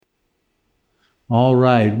All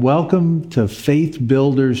right, welcome to Faith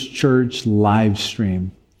Builders Church live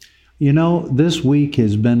stream. You know, this week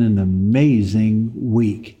has been an amazing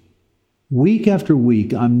week. Week after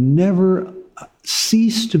week, I'm never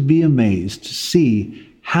ceased to be amazed to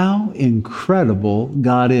see how incredible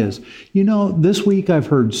God is. You know, this week I've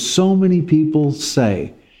heard so many people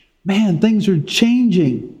say, man, things are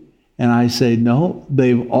changing. And I say, no,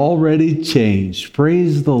 they've already changed.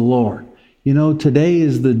 Praise the Lord. You know, today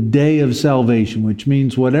is the day of salvation, which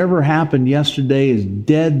means whatever happened yesterday is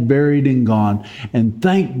dead, buried, and gone. And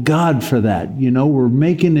thank God for that. You know, we're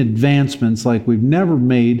making advancements like we've never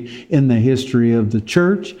made in the history of the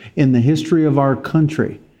church, in the history of our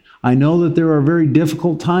country. I know that there are very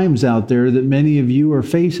difficult times out there that many of you are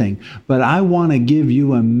facing, but I want to give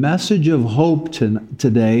you a message of hope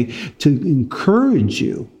today to encourage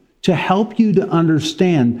you, to help you to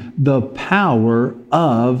understand the power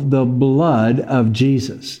of the blood of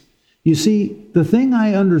Jesus. You see, the thing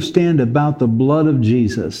I understand about the blood of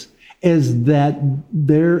Jesus is that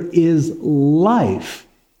there is life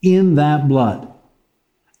in that blood.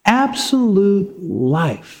 Absolute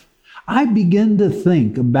life. I begin to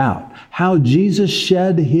think about how Jesus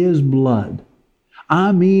shed his blood.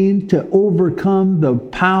 I mean, to overcome the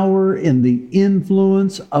power and the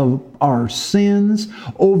influence of our sins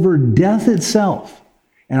over death itself.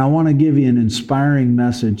 And I want to give you an inspiring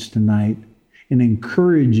message tonight and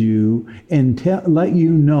encourage you and let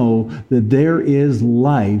you know that there is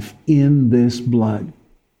life in this blood.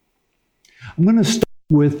 I'm going to start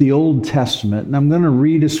with the Old Testament, and I'm going to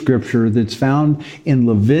read a scripture that's found in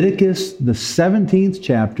Leviticus, the 17th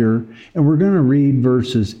chapter, and we're going to read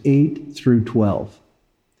verses 8 through 12.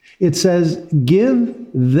 It says, "Give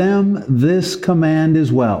them this command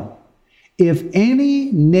as well. If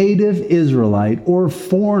any native Israelite or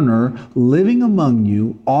foreigner living among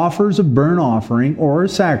you offers a burnt offering or a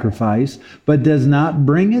sacrifice, but does not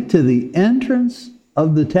bring it to the entrance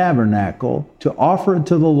of the tabernacle to offer it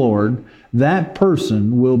to the Lord, that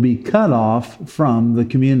person will be cut off from the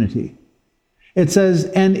community." It says,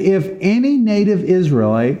 "And if any native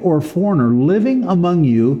Israelite or foreigner living among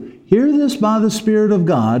you, hear this by the Spirit of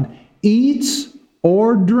God, eats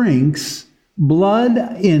or drinks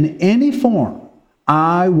blood in any form,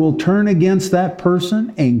 I will turn against that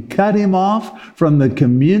person and cut him off from the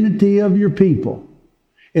community of your people."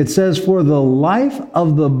 It says, "For the life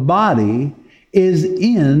of the body is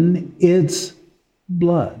in its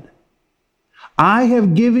blood. I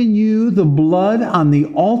have given you the blood on the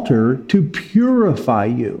altar to purify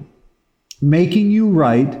you, making you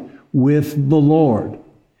right with the Lord.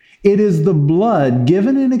 It is the blood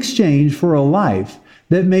given in exchange for a life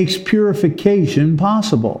that makes purification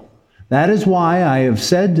possible. That is why I have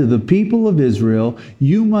said to the people of Israel,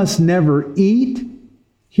 you must never eat,"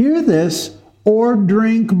 hear this, "or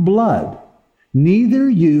drink blood, neither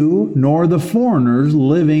you nor the foreigners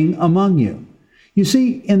living among you." You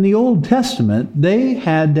see, in the Old Testament, they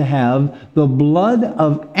had to have the blood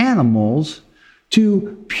of animals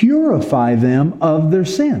to purify them of their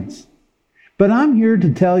sins. But I'm here to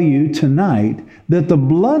tell you tonight that the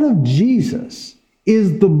blood of Jesus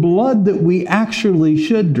is the blood that we actually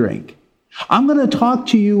should drink. I'm going to talk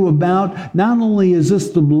to you about not only is this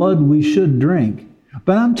the blood we should drink,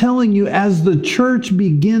 but I'm telling you, as the church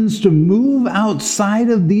begins to move outside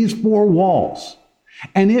of these four walls,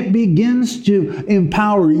 and it begins to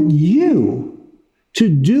empower you to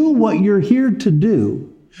do what you're here to do,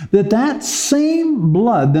 that same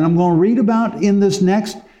blood that I'm going to read about in this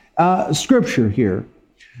next scripture here,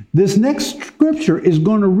 this next scripture is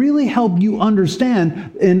going to really help you understand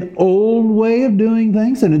an old way of doing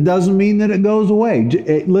things, and it doesn't mean that it goes away.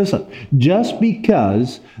 Listen, just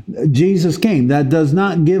because Jesus came, that does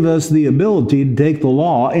not give us the ability to take the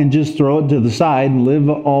law and just throw it to the side and live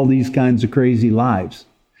all these kinds of crazy lives.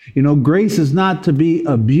 You know, grace is not to be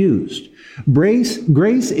abused. Grace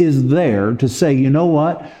is there to say, you know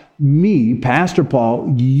what? Me, Pastor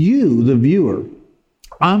Paul, you, the viewer,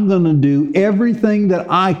 I'm going to do everything that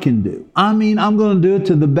I can do. I mean, I'm going to do it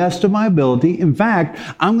to the best of my ability. In fact,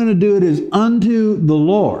 I'm going to do it as unto the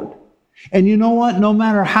Lord. And you know what? No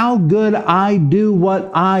matter how good I do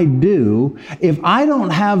what I do, if I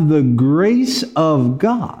don't have the grace of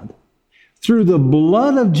God through the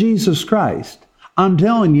blood of Jesus Christ, I'm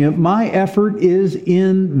telling you, my effort is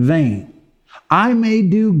in vain. I may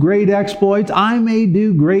do great exploits, I may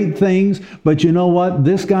do great things, but you know what?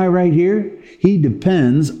 This guy right here, he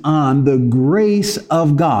depends on the grace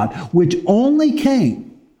of God, which only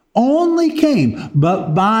came,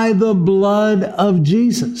 but by the blood of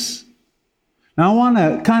Jesus. Now I want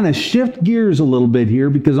to kind of shift gears a little bit here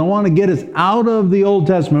because I want to get us out of the Old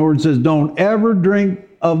Testament where it says, don't ever drink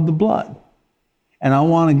of the blood. And I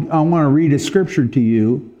want to read a scripture to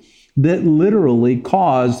you that literally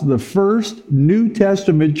caused the first New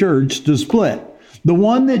Testament church to split. The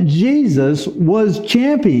one that Jesus was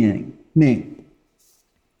championing.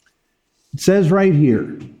 It says right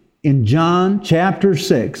here in John chapter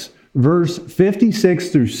 6, verse 56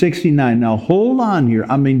 through 69. Now hold on here.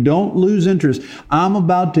 Don't lose interest. I'm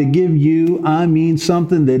about to give you,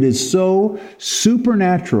 something that is so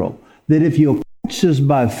supernatural that if you'll catch this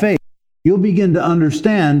by faith, you'll begin to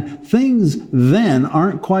understand things then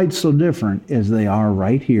aren't quite so different as they are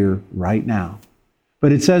right here, right now.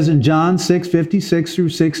 But it says in John 6, 56 through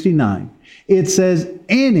 69, it says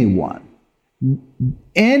anyone,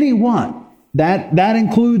 that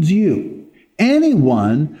includes you,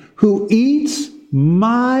 anyone who eats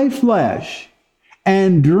my flesh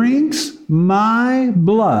and drinks my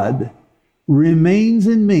blood remains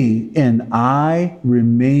in me, and I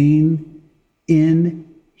remain in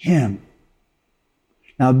him.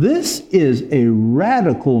 Now, this is a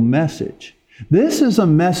radical message. This is a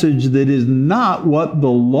message that is not what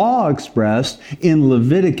the law expressed in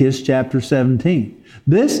Leviticus chapter 17.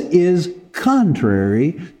 This is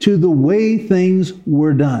contrary to the way things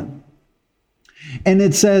were done. And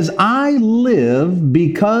it says, I live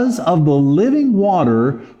because of the living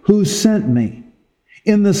water who sent me.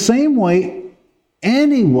 In the same way,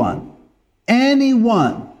 anyone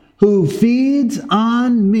who feeds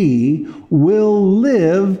on me will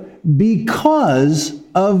live because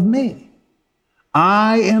of me.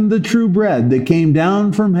 I am the true bread that came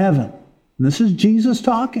down from heaven. And this is Jesus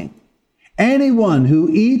talking. Anyone who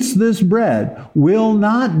eats this bread will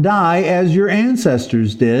not die as your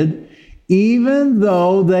ancestors did, even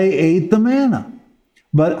though they ate the manna.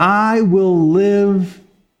 But will live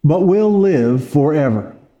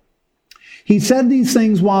forever. He said these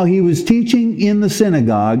things while he was teaching in the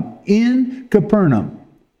synagogue in Capernaum.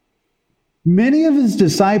 Many of his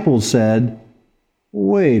disciples said,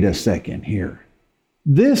 wait a second here.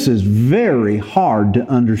 This is very hard to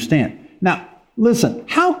understand. Now, listen,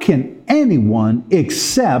 how can anyone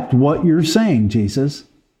accept what you're saying, Jesus?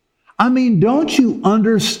 Don't you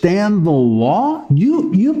understand the law?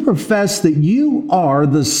 You profess that you are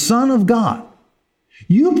the Son of God.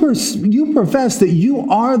 You profess that you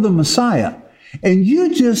are the Messiah. And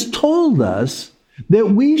you just told us that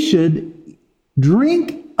we should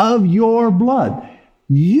drink of your blood.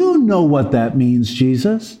 You know what that means,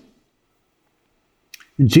 Jesus.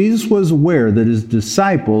 And Jesus was aware that his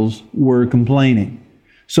disciples were complaining.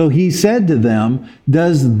 So he said to them,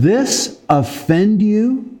 does this offend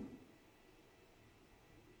you?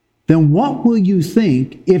 Then what will you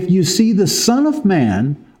think if you see the Son of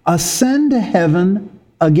Man ascend to heaven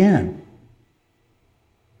again?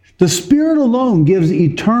 The Spirit alone gives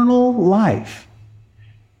eternal life.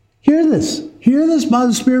 Hear this by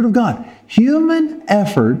the Spirit of God. Human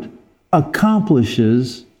effort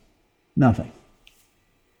accomplishes nothing.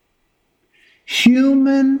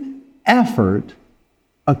 Human effort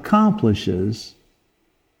accomplishes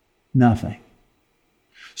nothing.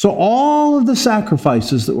 So all of the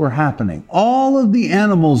sacrifices that were happening, all of the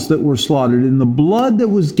animals that were slaughtered, and the blood that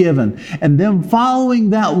was given, and them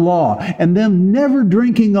following that law, and them never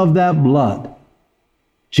drinking of that blood,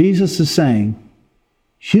 Jesus is saying,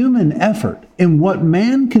 human effort in what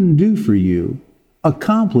man can do for you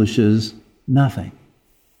accomplishes nothing.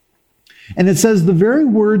 And it says, the very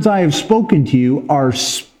words I have spoken to you are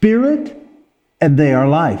spirit and they are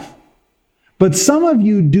life. But some of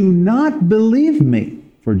you do not believe me.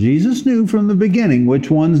 For Jesus knew from the beginning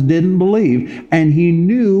which ones didn't believe, and he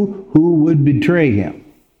knew who would betray him.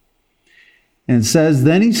 And it says,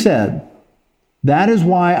 then he said, that is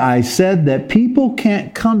why I said that people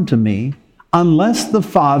can't come to me unless the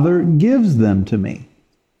Father gives them to me.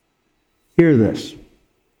 Hear this.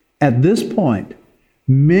 At this point,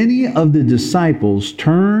 many of the disciples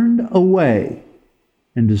turned away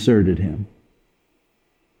and deserted him.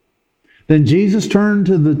 Then Jesus turned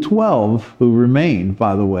to the 12 who remained,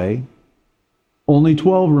 by the way. Only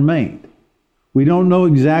 12 remained. We don't know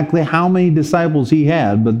exactly how many disciples he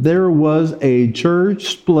had, but there was a church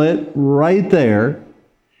split right there.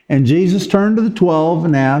 And Jesus turned to the 12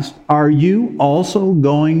 and asked, are you also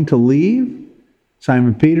going to leave?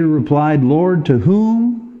 Simon Peter replied, Lord, to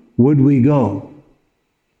whom would we go?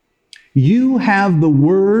 You have the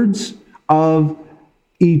words of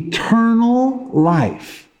eternal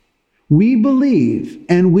life. We believe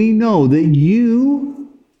and we know that you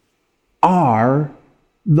are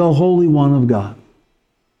the Holy One of God.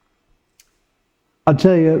 I'll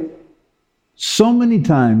tell you, so many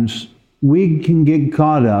times we can get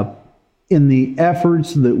caught up in the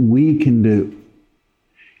efforts that we can do.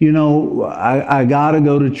 I got to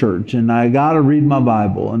go to church, and I got to read my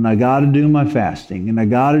Bible, and I got to do my fasting, and I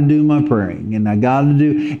got to do my praying, and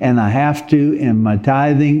I have to, and my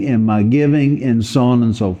tithing, and my giving, and so on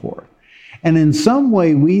and so forth. And in some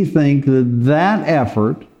way, we think that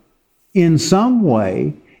effort, in some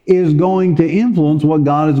way, is going to influence what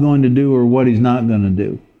God is going to do or what He's not going to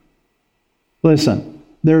do. Listen.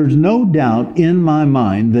 There's no doubt in my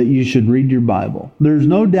mind that you should read your Bible. There's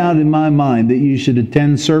no doubt in my mind that you should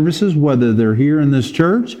attend services, whether they're here in this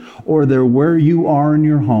church or they're where you are in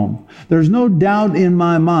your home. There's no doubt in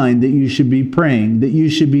my mind that you should be praying, that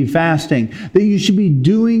you should be fasting, that you should be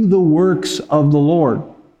doing the works of the Lord.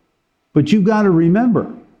 But you've got to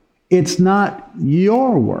remember, it's not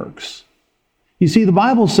your works. You see, the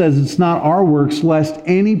Bible says it's not our works, lest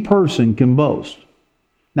any person can boast.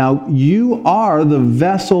 Now, you are the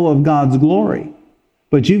vessel of God's glory,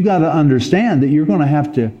 but you've got to understand that you're going to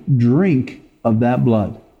have to drink of that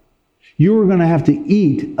blood. You are going to have to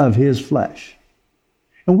eat of His flesh.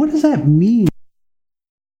 And what does that mean?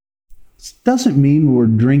 It doesn't mean we're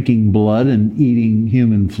drinking blood and eating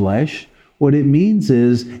human flesh. What it means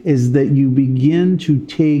is that you begin to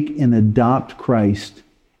take and adopt Christ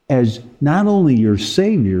as not only your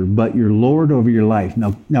Savior, but your Lord over your life.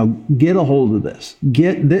 Now get a hold of this.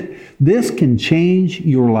 This can change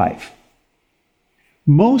your life.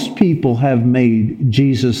 Most people have made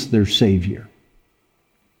Jesus their Savior.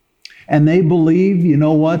 And they believe, you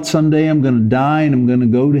know what, someday I'm going to die and I'm going to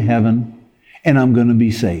go to heaven and I'm going to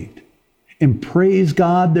be saved. And praise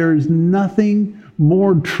God, there is nothing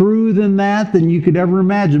more true than that than you could ever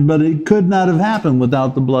imagine, but it could not have happened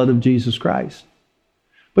without the blood of Jesus Christ.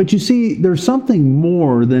 But you see, there's something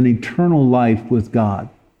more than eternal life with God.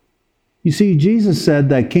 You see, Jesus said,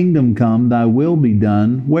 "Thy kingdom come, thy will be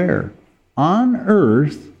done," where? On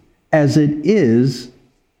earth as it is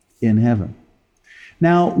in heaven.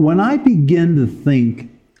 Now, when I begin to think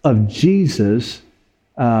of Jesus,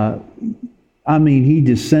 He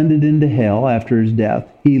descended into hell after His death.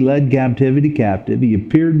 He led captivity captive. He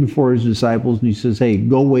appeared before His disciples and He says, "Hey,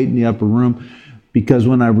 go wait in the upper room. Because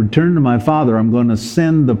when I return to my Father, I'm going to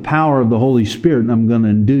send the power of the Holy Spirit and I'm going to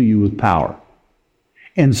endue you with power."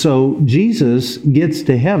 And so Jesus gets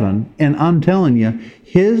to heaven, and I'm telling you,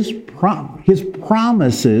 His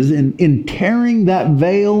promises in tearing that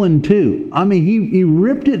veil in two, He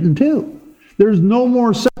ripped it in two. There's no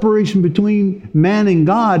more separation between man and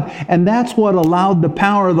God, and that's what allowed the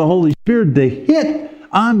power of the Holy Spirit to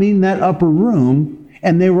hit, that upper room,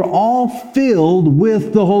 and they were all filled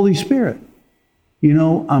with the Holy Spirit.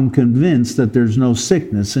 I'm convinced that there's no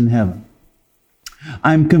sickness in heaven.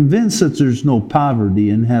 I'm convinced that there's no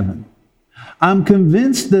poverty in heaven. I'm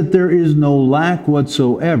convinced that there is no lack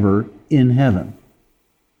whatsoever in heaven.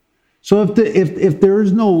 So if there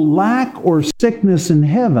is no lack or sickness in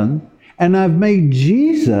heaven, and I've made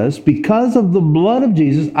Jesus, because of the blood of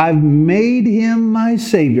Jesus, I've made Him my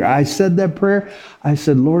Savior. I said that prayer. I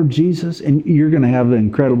said, "Lord Jesus," and you're going to have an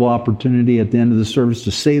incredible opportunity at the end of the service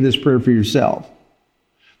to say this prayer for yourself.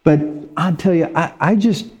 But I'll tell you,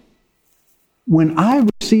 when I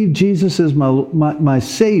received Jesus as my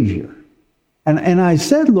Savior, and I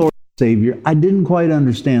said Lord Savior, I didn't quite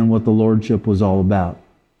understand what the Lordship was all about.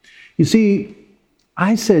 You see,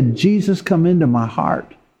 I said, "Jesus, come into my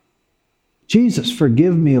heart. Jesus,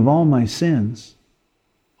 forgive me of all my sins.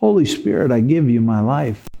 Holy Spirit, I give you my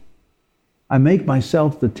life. I make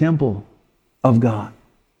myself the temple of God."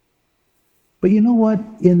 But you know what?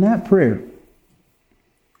 In that prayer,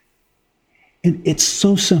 and it's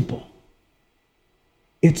so simple.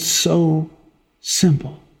 It's so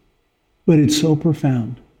simple, but it's so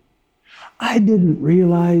profound. I didn't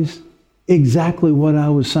realize exactly what I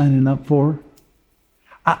was signing up for.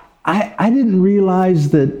 I didn't realize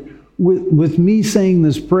that with me saying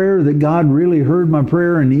this prayer that God really heard my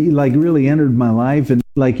prayer and He really entered my life, and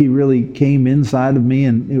He really came inside of me,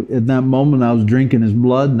 and at that moment I was drinking His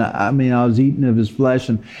blood, and I was eating of His flesh,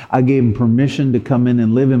 and I gave Him permission to come in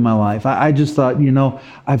and live in my life. I just thought,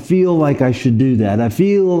 I feel like I should do that. I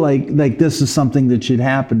feel like this is something that should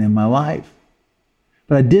happen in my life.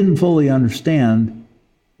 But I didn't fully understand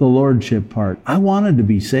the Lordship part. I wanted to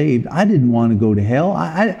be saved. I didn't want to go to hell.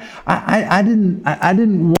 I didn't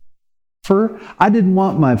want I didn't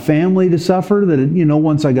want my family to suffer, that,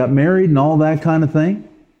 once I got married and all that kind of thing.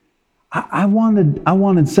 I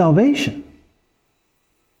wanted salvation.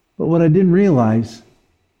 But what I didn't realize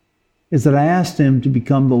is that I asked Him to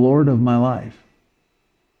become the Lord of my life.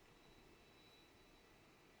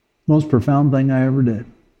 Most profound thing I ever did.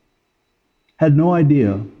 Had no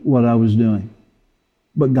idea what I was doing,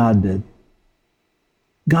 but God did.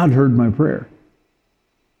 God heard my prayer.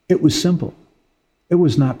 It was simple. It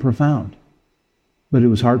was not profound, but it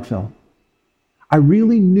was heartfelt. I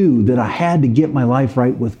really knew that I had to get my life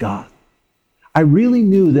right with God. I really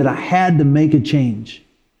knew that I had to make a change.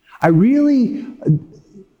 I really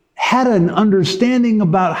had an understanding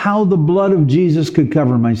about how the blood of Jesus could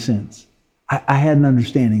cover my sins. I had an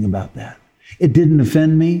understanding about that. It didn't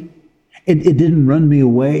offend me. It didn't run me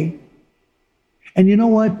away. And you know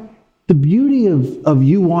what? The beauty of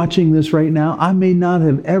you watching this right now, I may not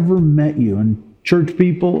have ever met you. And church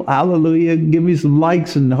people, hallelujah, give me some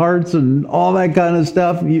likes and hearts and all that kind of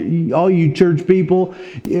stuff. All you church people,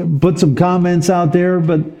 put some comments out there.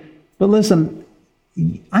 But listen,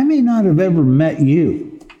 I may not have ever met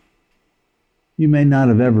you. You may not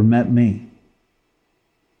have ever met me.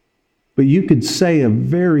 But you could say a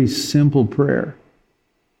very simple prayer.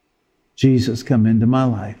 Jesus, come into my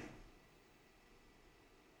life.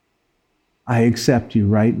 I accept you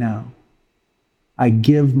right now. I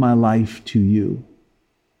give my life to you.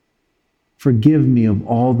 Forgive me of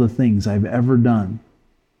all the things I've ever done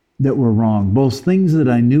that were wrong, both things that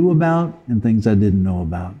I knew about and things I didn't know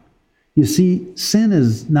about. You see, sin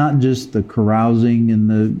is not just the carousing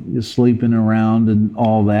and the sleeping around and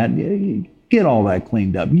all that. You get all that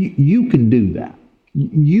cleaned up. You can do that.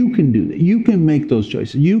 You can do that. You can make those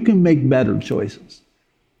choices. You can make better choices.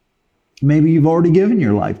 Maybe you've already given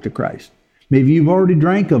your life to Christ. Maybe you've already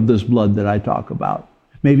drank of this blood that I talk about.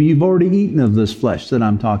 Maybe you've already eaten of this flesh that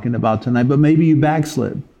I'm talking about tonight, but maybe you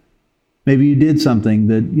backslid. Maybe you did something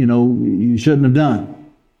that, you shouldn't have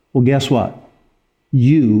done. Well, guess what?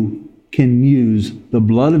 You can use the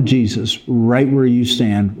blood of Jesus right where you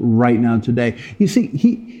stand right now today. You see,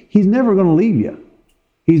 He's never going to leave you.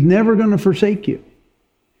 He's never going to forsake you.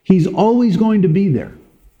 He's always going to be there.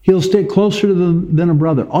 He'll stick closer than a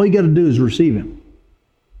brother. All you got to do is receive Him.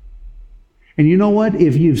 And you know what?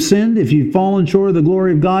 If you've sinned, if you've fallen short of the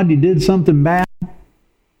glory of God, you did something bad,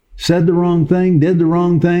 said the wrong thing, did the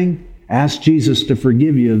wrong thing, ask Jesus to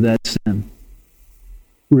forgive you of that sin.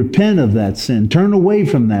 Repent of that sin. Turn away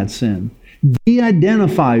from that sin.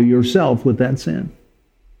 De-identify yourself with that sin.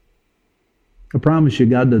 I promise you,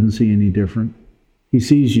 God doesn't see any different. He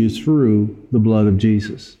sees you through the blood of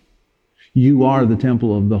Jesus. You are the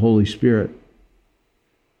temple of the Holy Spirit.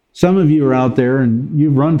 Some of you are out there and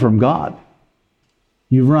you've run from God.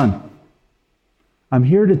 You've run. I'm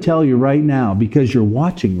here to tell you right now, because you're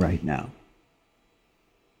watching right now,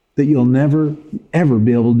 that you'll never, ever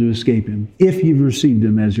be able to escape Him if you've received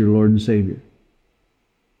Him as your Lord and Savior.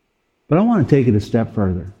 But I want to take it a step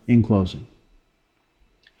further in closing.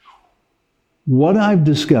 What I've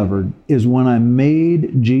discovered is when I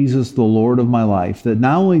made Jesus the Lord of my life, that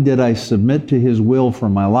not only did I submit to His will for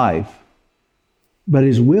my life, but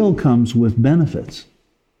His will comes with benefits.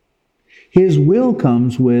 His will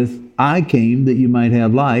comes with, I came that you might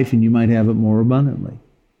have life and you might have it more abundantly.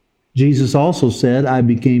 Jesus also said, I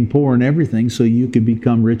became poor in everything so you could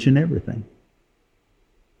become rich in everything.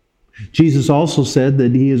 Jesus also said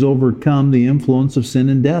that He has overcome the influence of sin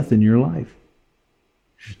and death in your life.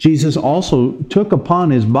 Jesus also took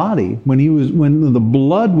upon His body, when the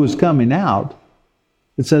blood was coming out,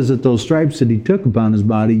 it says that those stripes that He took upon His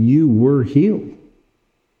body, you were healed.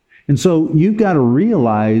 And so you've got to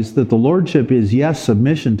realize that the Lordship is, yes,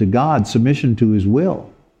 submission to God, submission to His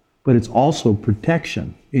will, but it's also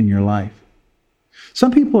protection in your life.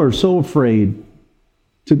 Some people are so afraid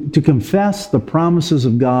to confess the promises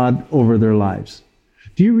of God over their lives.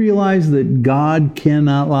 Do you realize that God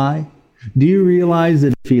cannot lie? Do you realize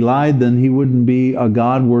that if He lied, then He wouldn't be a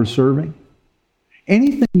God worth serving?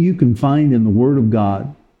 Anything you can find in the Word of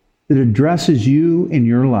God that addresses you in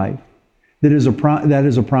your life, that is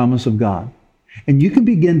a promise of God. And you can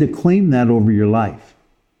begin to claim that over your life.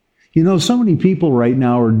 So many people right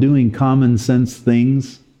now are doing common sense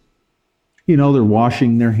things. They're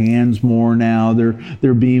washing their hands more now.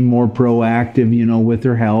 They're being more proactive, with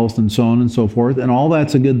their health and so on and so forth. And all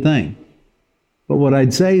that's a good thing. But what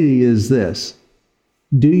I'd say to you is this.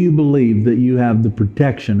 Do you believe that you have the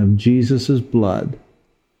protection of Jesus' blood?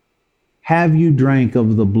 Have you drank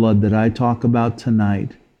of the blood that I talk about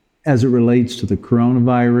tonight as it relates to the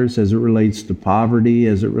coronavirus, as it relates to poverty,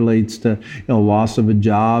 as it relates to loss of a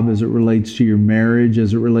job, as it relates to your marriage,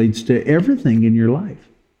 as it relates to everything in your life?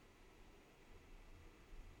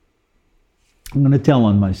 I'm going to tell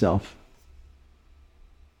on myself.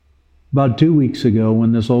 About 2 weeks ago,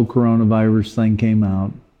 when this whole coronavirus thing came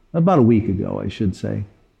out, about a week ago, I should say,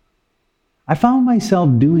 I found myself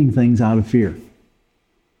doing things out of fear.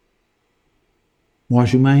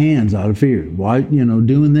 Washing my hands out of fear.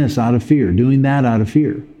 Doing this out of fear. Doing that out of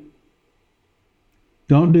fear.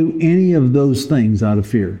 Don't do any of those things out of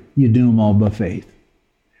fear. You do them all by faith.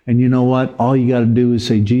 And you know what? All you got to do is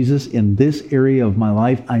say, Jesus, in this area of my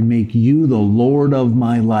life, I make you the Lord of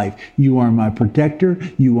my life. You are my protector.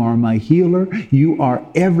 You are my healer. You are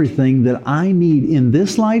everything that I need in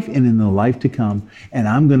this life and in the life to come. And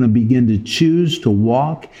I'm going to begin to choose to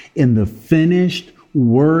walk in the finished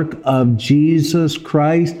work of Jesus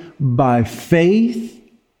Christ by faith.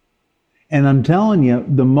 And I'm telling you,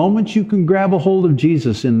 the moment you can grab a hold of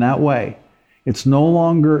Jesus in that way, it's no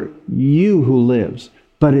longer you who lives,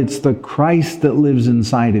 but it's the Christ that lives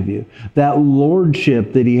inside of you. That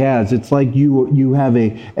lordship that he has, it's like you have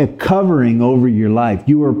a covering over your life.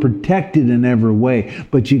 You are protected in every way,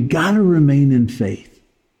 but you got to remain in faith.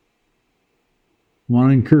 I want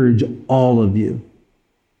to encourage all of you,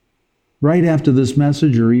 right after this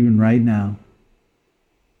message or even right now,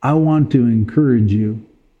 I want to encourage you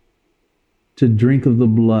to drink of the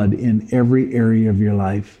blood in every area of your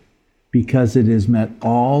life, because it has met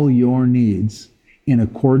all your needs in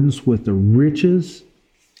accordance with the riches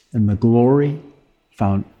and the glory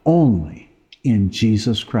found only in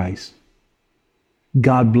Jesus Christ.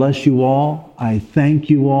 God bless you all. I thank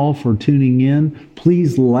you all for tuning in.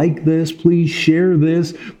 Please like this. Please share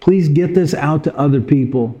this. Please get this out to other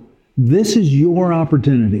people. This is your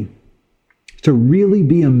opportunity to really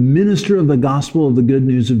be a minister of the gospel of the good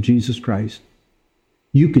news of Jesus Christ.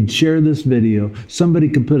 You could share this video. Somebody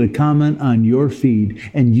could put a comment on your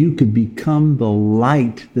feed, and you could become the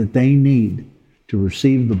light that they need to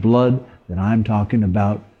receive the blood that I'm talking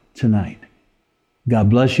about tonight. God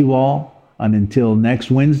bless you all. And until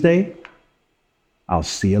next Wednesday, I'll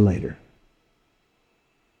see you later.